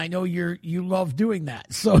I know you love doing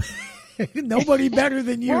that. So nobody better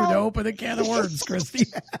than you to open a can of worms, Christy.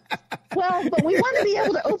 Well, but we want to be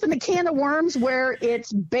able to open the can of worms where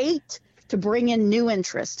it's bait to bring in new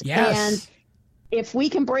interest. Yes. And if we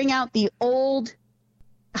can bring out the old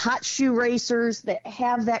hot shoe racers that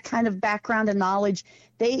have that kind of background and knowledge,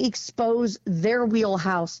 they expose their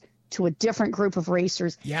wheelhouse to a different group of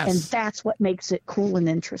racers. Yes. And that's what makes it cool and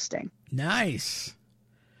interesting. Nice.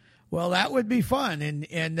 Well, that would be fun.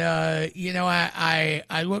 And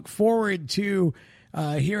I look forward to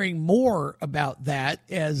hearing more about that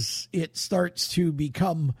as it starts to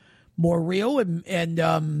become more real. And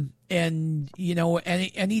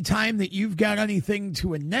any time that you've got anything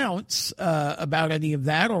to announce about any of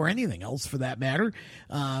that or anything else for that matter,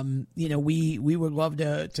 we would love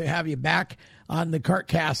to have you back on the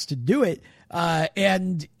Kartcast to do it.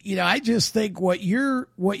 I just think what you're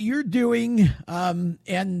doing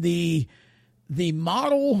and the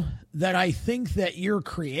model that I think that you're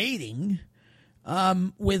creating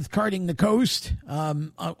with Karting the Coast,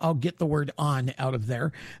 I'll get the word "on" out of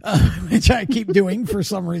there, which I keep doing for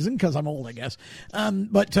some reason because I'm old, I guess.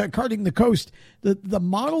 But Karting the Coast, the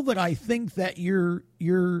model that I think that you're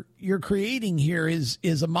creating here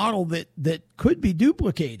is a model that could be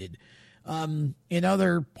duplicated in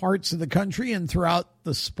other parts of the country and throughout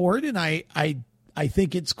the sport. And I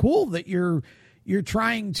think it's cool that you're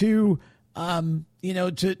trying to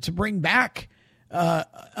bring back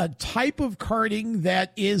a type of karting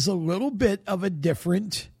that is a little bit of a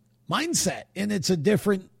different mindset, and it's a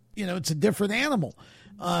different animal.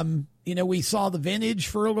 We saw the vintage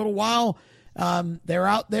for a little while. They're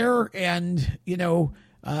out there, and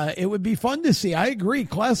it would be fun to see. I agree.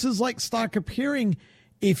 Classes like stock appearing,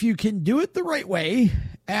 if you can do it the right way,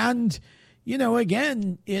 and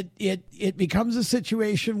again, it becomes a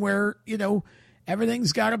situation where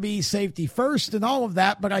everything's got to be safety first and all of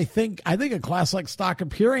that. But I think a class like Stock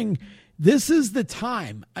Appearing, this is the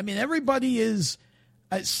time. I mean, everybody is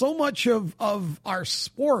so much of our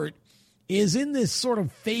sport is in this sort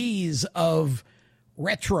of phase of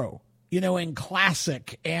retro, and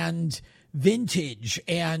classic and vintage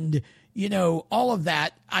and, all of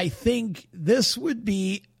that. I think this would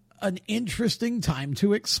be an interesting time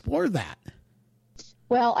to explore that.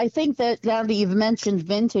 Well, I think that now that you've mentioned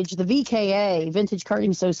vintage, the VKA, Vintage Karting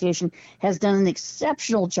Association, has done an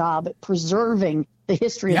exceptional job at preserving the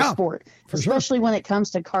history of the sport, especially when it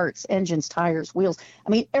comes to karts, engines, tires, wheels. I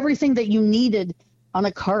mean, everything that you needed on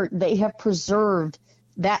a kart, they have preserved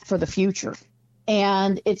that for the future.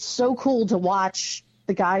 And it's so cool to watch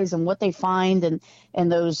the guys and what they find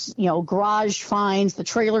and those, garage finds, the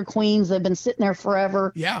trailer queens that have been sitting there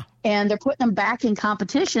forever. Yeah. And they're putting them back in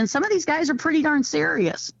competition. Some of these guys are pretty darn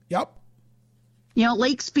serious. Yep.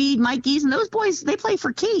 Lake Speed, Mike Gies, and those boys, they play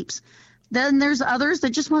for keeps. Then there's others that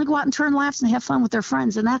just want to go out and turn laps and have fun with their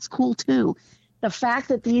friends, and that's cool too. The fact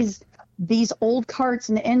that these old karts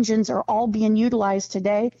and engines are all being utilized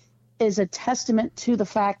today is a testament to the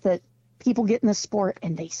fact that people get in the sport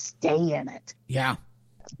and they stay in it. Yeah.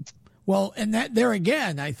 Well, and that there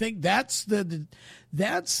again, I think that's the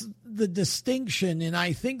distinction. And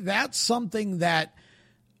I think that's something that,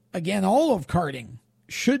 again, all of karting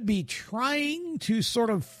should be trying to sort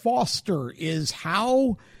of foster, is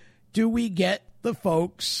how do we get the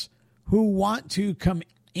folks who want to come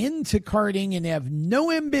into karting and have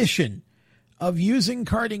no ambition of using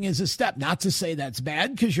karting as a step. Not to say that's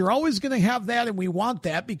bad, because you're always going to have that, and we want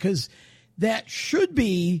that, because that should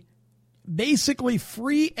be basically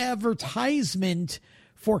free advertisement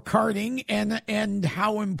for karting and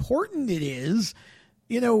how important it is,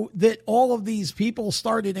 that all of these people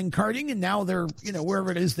started in karting and now they're,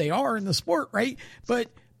 wherever it is they are in the sport, right?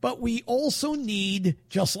 But we also need,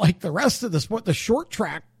 just like the rest of the sport, the short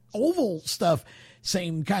track oval stuff,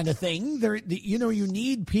 same kind of thing. You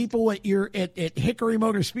need people at Hickory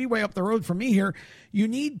Motor Speedway up the road from me here. You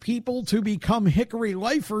need people to become Hickory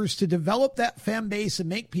lifers to develop that fan base and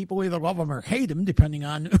make people either love them or hate them, depending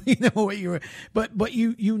on what you. But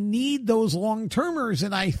you need those long termers,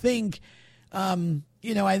 and I think, I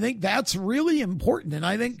think that's really important. And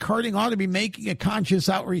I think karting ought to be making a conscious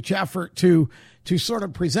outreach effort to sort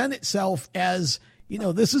of present itself as,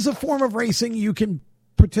 this is a form of racing you can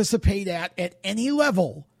participate at any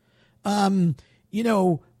level. And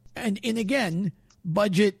again,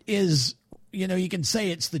 budget is, you can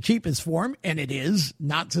say it's the cheapest form, and it is,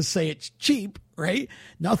 not to say it's cheap, right?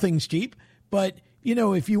 Nothing's cheap. But,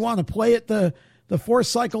 if you want to play at the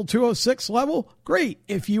 4-cycle 206 level, great.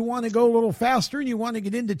 If you want to go a little faster and you want to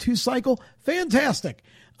get into 2-cycle, fantastic.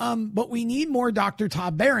 But we need more Dr.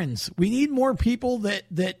 Todd Barons. We need more people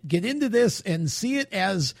that get into this and see it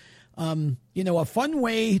as, a fun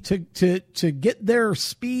way to get their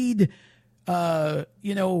speed, on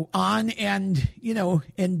and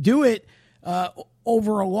do it,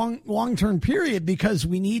 over a long-term period, because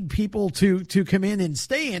we need people to come in and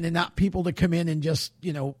stay in, and not people to come in and just,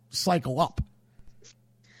 cycle up.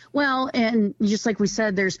 Well, and just like we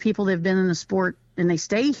said, there's people that have been in the sport and they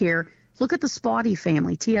stay here. Look at the Spotty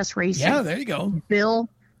family, TS Racing. Yeah, there you go. Bill,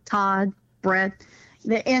 Todd, Brett.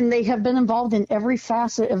 And they have been involved in every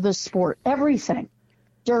facet of the sport, everything.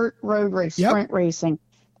 Dirt, road race, sprint racing.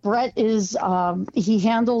 Brett is, he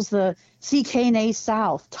handles the CK&A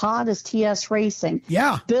South. Todd is TS Racing.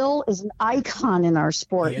 Yeah. Bill is an icon in our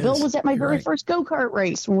sport. Bill was at my very first go-kart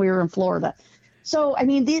race when we were in Florida. So, I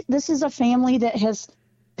mean, this is a family that has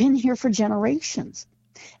been here for generations.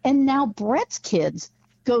 And now Brett's kids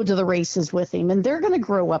go to the races with him, and they're going to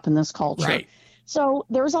grow up in this culture. Right. So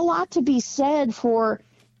there's a lot to be said for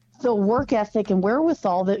the work ethic and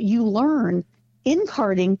wherewithal that you learn in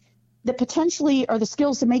karting that potentially are the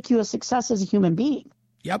skills to make you a success as a human being.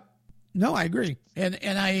 Yep. No, I agree. And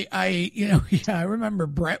I remember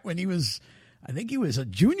Brett when I think he was a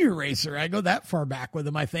junior racer. I go that far back with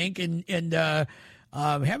him, I think. And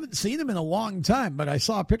haven't seen him in a long time, but I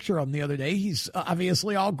saw a picture of him the other day. He's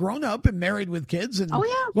obviously all grown up and married with kids, and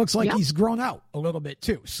looks like he's grown out a little bit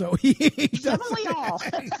too. So definitely all.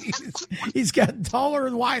 he's gotten taller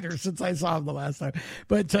and wider since I saw him the last time.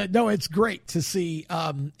 But no, it's great to see.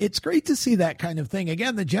 It's great to see that kind of thing.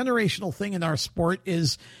 Again, the generational thing in our sport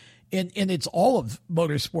is, and it's all of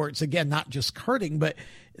motorsports. Again, not just karting, but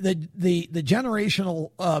the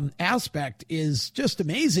generational aspect is just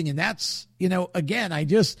amazing. And that's, again,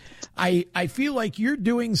 I feel like you're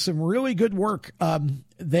doing some really good work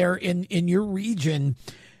there in your region,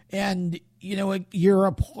 and you're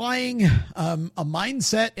applying a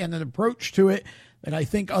mindset and an approach to it that I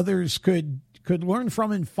think others could could learn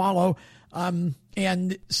from and follow.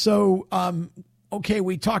 And so, okay,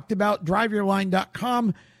 we talked about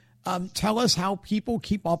driveyourline.com. Tell us how people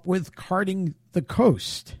keep up with Karting the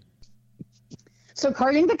Coast. So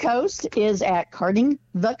Karting the Coast is at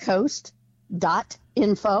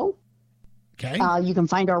kartingthecoast.info. Okay. You can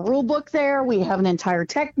find our rule book there. We have an entire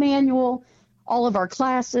tech manual, all of our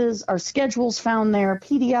classes, our schedules found there,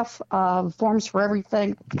 PDF forms for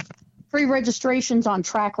everything. Free registrations on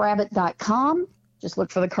trackrabbit.com. Just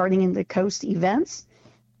look for the Karting in the Coast events.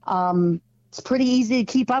 It's pretty easy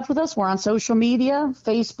to keep up with us. We're on social media,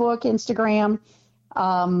 Facebook, Instagram. We're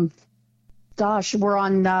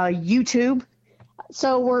on YouTube.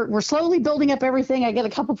 So we're slowly building up everything. I get a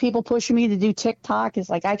couple people pushing me to do TikTok. It's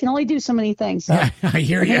like I can only do so many things. So I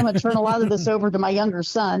hear you. I'm going to turn a lot of this over to my younger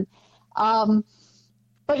son. But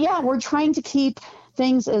yeah, we're trying to keep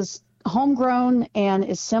things as homegrown and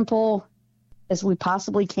as simple as we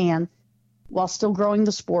possibly can while still growing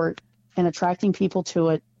the sport and attracting people to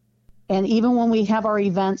it. And even when we have our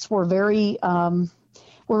events, we're very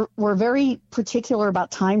particular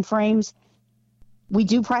about time frames. We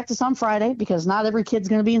do practice on Friday because not every kid's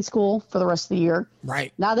going to be in school for the rest of the year.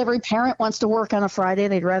 Right. Not every parent wants to work on a Friday.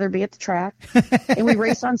 They'd rather be at the track. And we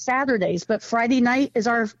race on Saturdays. But Friday night is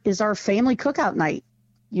our family cookout night.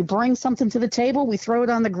 You bring something to the table. We throw it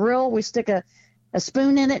on the grill. We stick a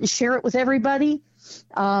spoon in it and share it with everybody.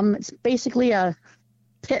 It's basically a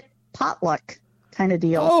pit potluck kind of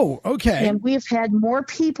deal. Oh, okay. And we've had more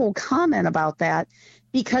people comment about that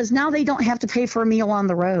because now they don't have to pay for a meal on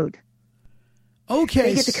the road. Okay.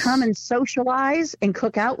 They get to come and socialize and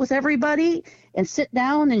cook out with everybody and sit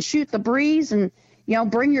down and shoot the breeze and,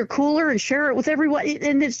 bring your cooler and share it with everyone.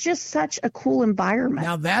 And it's just such a cool environment.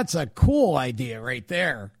 Now that's a cool idea right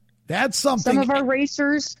there. That's something. Some of our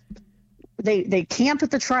racers, they camp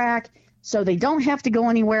at the track, so they don't have to go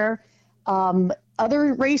anywhere.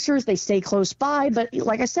 Other racers, they stay close by. But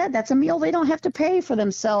like I said, that's a meal they don't have to pay for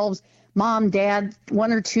themselves. Mom, dad,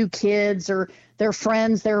 one or two kids, or their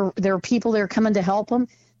friends, their people that are coming to help them.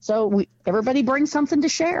 So everybody brings something to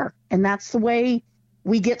share, and that's the way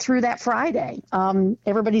we get through that Friday.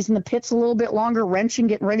 Everybody's in the pits a little bit longer, wrenching,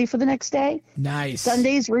 getting ready for the next day. Nice.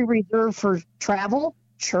 Sundays we reserve for travel,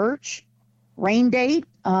 church, rain date.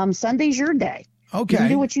 Sunday's your day. Okay. You can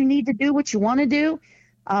do what you need to do, what you want to do.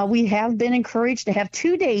 We have been encouraged to have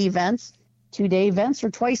 2-day events. 2-day events are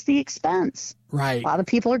twice the expense. Right. A lot of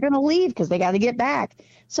people are going to leave because they got to get back.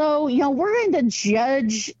 So, we're going to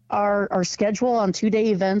judge our schedule on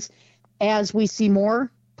 2-day events as we see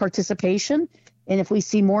more participation. And if we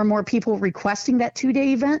see more and more people requesting that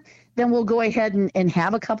 2-day event, then we'll go ahead and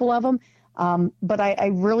have a couple of them. But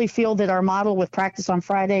I really feel that our model with practice on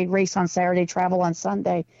Friday, race on Saturday, travel on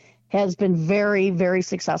Sunday has been very, very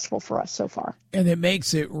successful for us so far. And it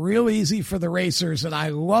makes it real easy for the racers. And I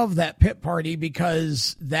love that pit party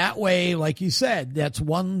because that way, like you said, that's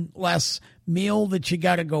one less meal that you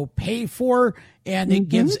got to go pay for. And it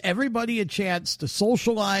gives everybody a chance to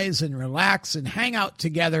socialize and relax and hang out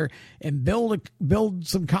together and build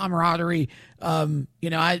some camaraderie. That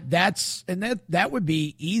would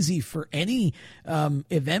be easy for any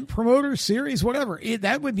event promoter, series, whatever.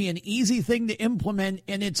 That would be an easy thing to implement,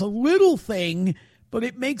 and it's a little thing, but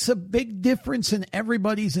it makes a big difference in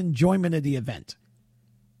everybody's enjoyment of the event.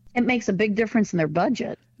 It makes a big difference in their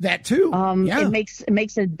budget. That too. Yeah. It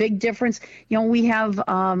makes a big difference. We have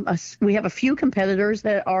a few competitors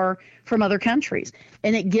that are from other countries,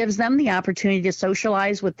 and it gives them the opportunity to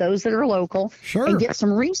socialize with those that are local and get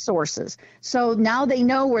some resources. So now they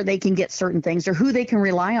know where they can get certain things or who they can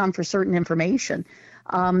rely on for certain information.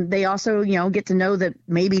 They also, get to know that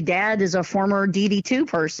maybe dad is a former DD2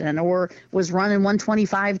 person or was running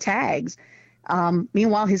 125 tags.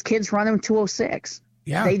 Meanwhile, his kid's running 206.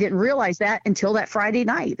 Yeah. They didn't realize that until that Friday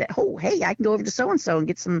night that, hey, I can go over to so-and-so and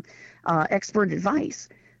get some expert advice.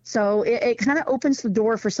 So it kind of opens the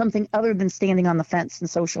door for something other than standing on the fence and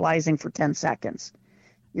socializing for 10 seconds.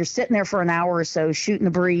 You're sitting there for an hour or so, shooting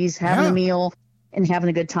the breeze, having a meal, and having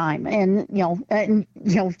a good time. And,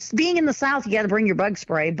 being in the South, you got to bring your bug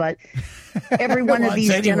spray, but every one of these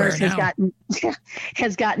dinners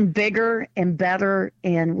has gotten bigger and better,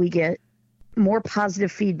 and we get more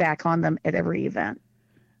positive feedback on them at every event.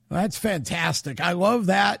 That's fantastic. I love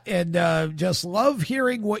that, and just love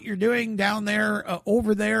hearing what you're doing down there,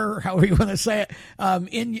 over there, however you want to say it,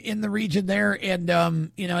 in the region there. And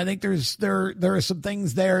I think there are some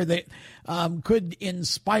things there that could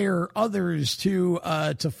inspire others to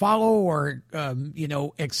follow or,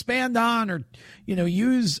 expand on or,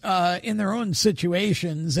 use in their own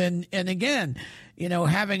situations. And again,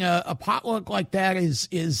 having a potluck like that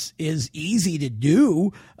is easy to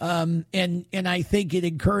do. And I think it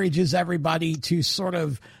encourages everybody to sort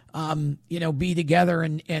of, be together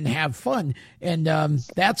and have fun. And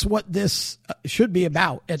that's what this should be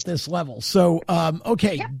about at this level. So,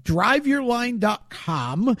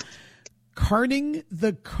 driveyourline.com,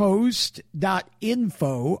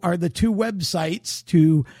 kartingthecoast.info are the two websites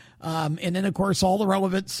to, and then, of course, all the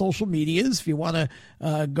relevant social medias. If you want to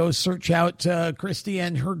go search out Christy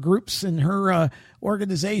and her groups and her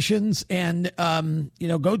organizations and,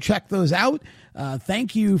 go check those out.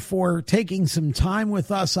 Thank you for taking some time with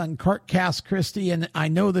us on KartCast, Christy. And I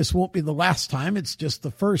know this won't be the last time. It's just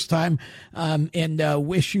the first time. And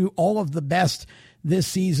wish you all of the best this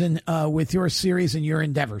season with your series and your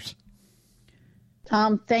endeavors.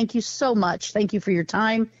 Tom, thank you so much. Thank you for your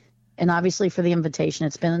time. And obviously for the invitation.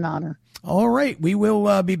 It's been an honor. All right. We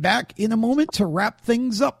will be back in a moment to wrap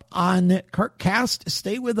things up on KartCast.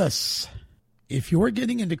 Stay with us. If you're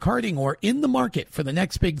getting into karting or in the market for the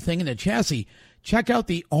next big thing in a chassis, check out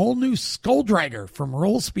the all-new Skull Dragger from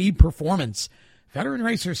Roll Speed Performance. Veteran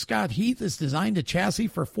racer Scott Heath has designed a chassis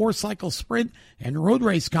for 4-cycle sprint and road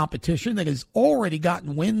race competition that has already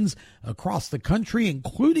gotten wins across the country,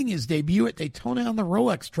 including his debut at Daytona on the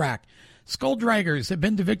Rolex track. Skull Draggers have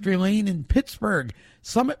been to Victory Lane in Pittsburgh,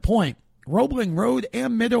 Summit Point, Roebling Road,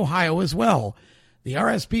 and Mid-Ohio as well. The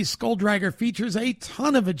RSP Skull Dragger features a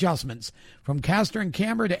ton of adjustments, from caster and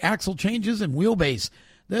camber to axle changes and wheelbase.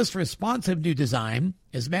 This responsive new design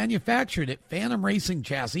is manufactured at Phantom Racing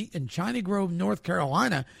Chassis in China Grove, North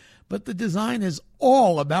Carolina, but the design is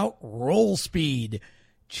all about roll speed.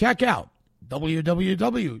 Check out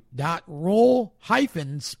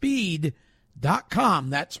www.roll-speed.com.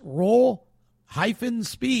 That's roll-speed.com.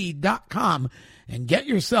 And get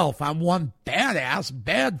yourself on one badass,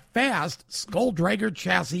 bad fast Skull Dragger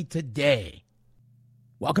chassis today.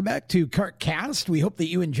 Welcome back to KartCast. We hope that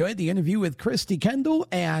you enjoyed the interview with Christy Kendall,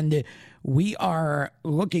 and we are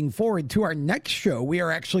looking forward to our next show. We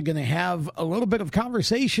are actually going to have a little bit of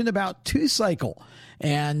conversation about two-cycle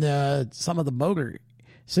and some of the motor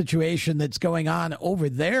situation that's going on over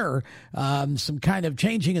there. Some kind of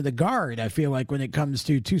changing of the guard, I feel like, when it comes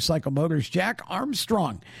to two-cycle motors. Jack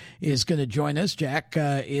Armstrong is going to join us. Jack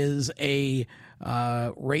is a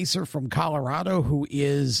racer from Colorado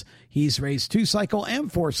he's raced two-cycle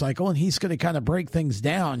and four-cycle, and he's going to kind of break things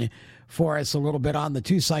down for us a little bit on the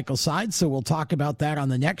two-cycle side. So we'll talk about that on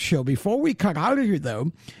the next show. Before we cut out of here,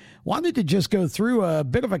 though, wanted to just go through a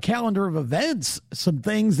bit of a calendar of events, some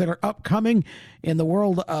things that are upcoming in the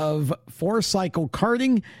world of four-cycle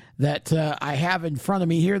karting that I have in front of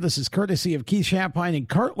me here. This is courtesy of Keith Champagne and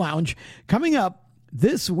Kart Lounge. Coming up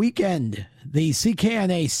this weekend, the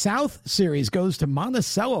CKNA South Series goes to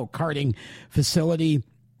Monticello Karting Facility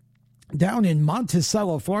down in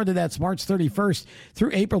Monticello, Florida. That's March 31st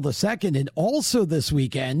through April the 2nd. And also this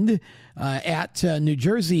weekend at New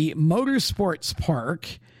Jersey Motorsports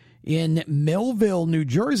Park in Millville, New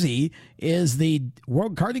Jersey, is the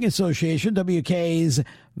World Karting Association, WK's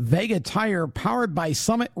Vega Tire, powered by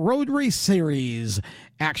Summit Road Race Series.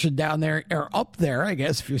 Action down there, or up there, I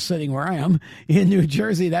guess, if you're sitting where I am, in New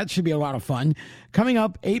Jersey. That should be a lot of fun. Coming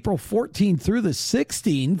up April 14th through the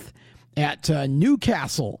 16th at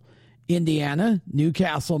Newcastle, Indiana,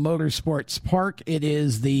 Newcastle Motorsports Park. It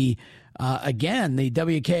is the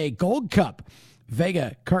WK Gold Cup.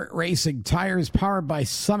 Vega Kart Racing Tires, powered by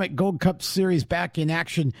Summit Gold Cup Series, back in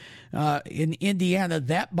action in Indiana.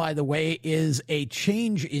 That, by the way, is a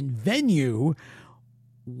change in venue.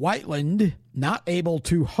 Whiteland not able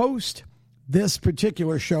to host this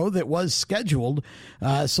particular show that was scheduled,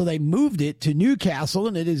 so they moved it to Newcastle,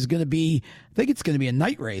 and it is going to be, I think it's going to be a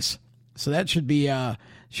night race. So that should be a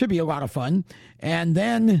lot of fun. And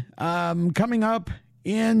then coming up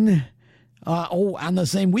in on the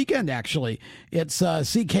same weekend, actually, it's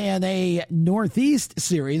CKNA Northeast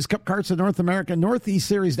Series, Cup Karts of North America Northeast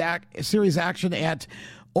Series action at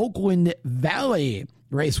Oakland Valley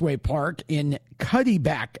Raceway Park in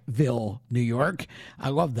Cuddybackville, New York. I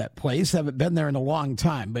love that place. Haven't been there in a long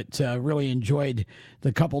time, but really enjoyed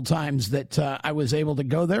the couple times that I was able to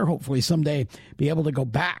go there. Hopefully someday be able to go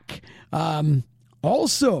back.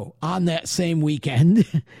 Also on that same weekend,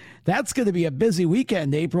 that's going to be a busy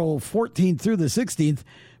weekend, April 14th through the 16th,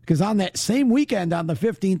 because on that same weekend, on the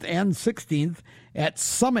 15th and 16th, at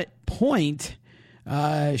Summit Point,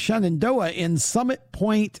 Shenandoah in Summit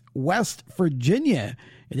Point, West Virginia,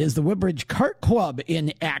 It is the Woodbridge Kart Club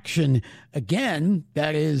in action again.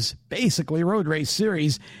 That is basically Road Race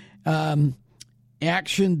Series action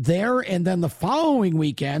there. And then the following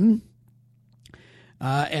weekend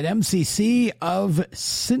at MCC of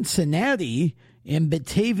Cincinnati in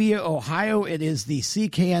Batavia, Ohio, it is the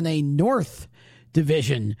CKNA North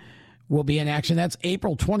Division will be in action. That's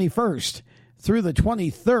April 21st through the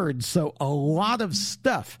 23rd. So a lot of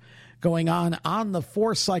stuff going on the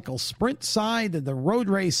four-cycle sprint side and the road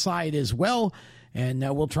race side as well. And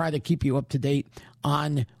we'll try to keep you up to date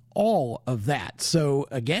on all of that. So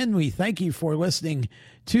again, we thank you for listening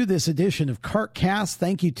to this edition of KartCast.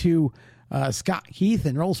 Thank you to Scott Heath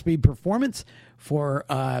and Roll Speed Performance for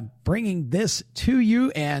bringing this to you.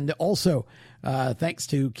 And also thanks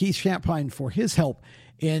to Keith Champagne for his help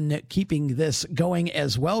in keeping this going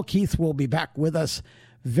as well. Keith will be back with us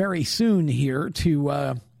very soon here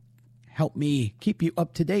to help me keep you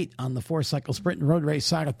up to date on the four-cycle sprint and road race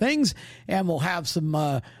side of things. And we'll have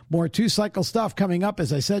some more two-cycle stuff coming up.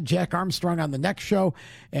 As I said, Jack Armstrong on the next show,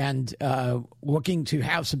 and looking to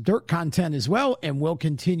have some dirt content as well. And we'll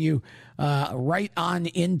continue right on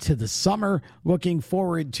into the summer. Looking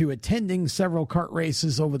forward to attending several kart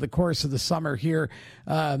races over the course of the summer here,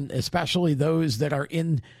 especially those that are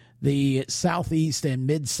in the Southeast and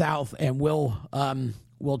Mid-South. And we'll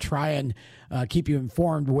try and keep you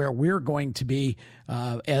informed where we're going to be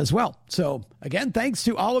as well. So, again, thanks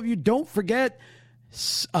to all of you. Don't forget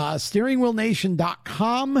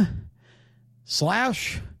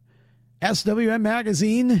steeringwheelnation.com/SWM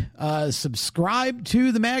Magazine. Subscribe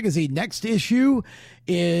to the magazine. Next issue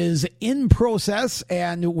is in process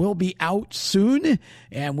and will be out soon.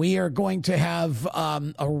 And we are going to have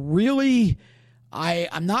a really...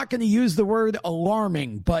 I'm not going to use the word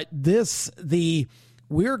alarming, but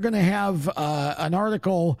we're going to have an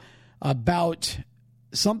article about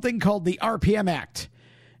something called the RPM Act.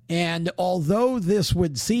 And although this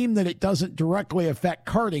would seem that it doesn't directly affect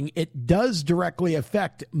karting, it does directly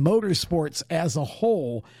affect motorsports as a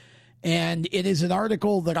whole. And it is an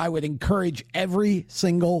article that I would encourage every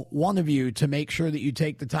single one of you to make sure that you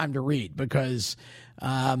take the time to read, because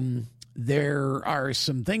there are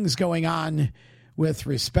some things going on with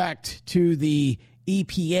respect to the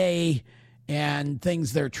EPA and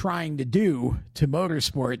things they're trying to do to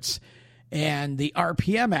motorsports. And the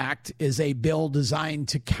RPM Act is a bill designed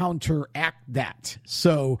to counteract that.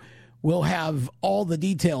 So we'll have all the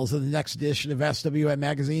details in the next edition of SWM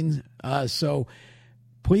Magazine. So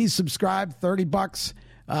please subscribe, $30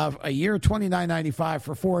 a year, $29.95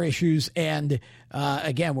 for 4 issues. And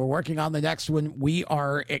again, we're working on the next one. We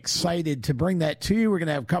are excited to bring that to you. We're going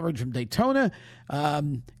to have coverage from Daytona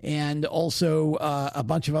and also a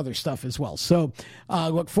bunch of other stuff as well. So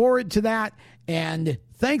look forward to that. And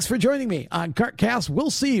thanks for joining me on KartCast.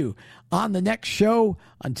 We'll see you on the next show.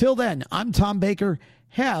 Until then, I'm Tom Baker.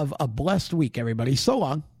 Have a blessed week, everybody. So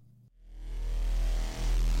long.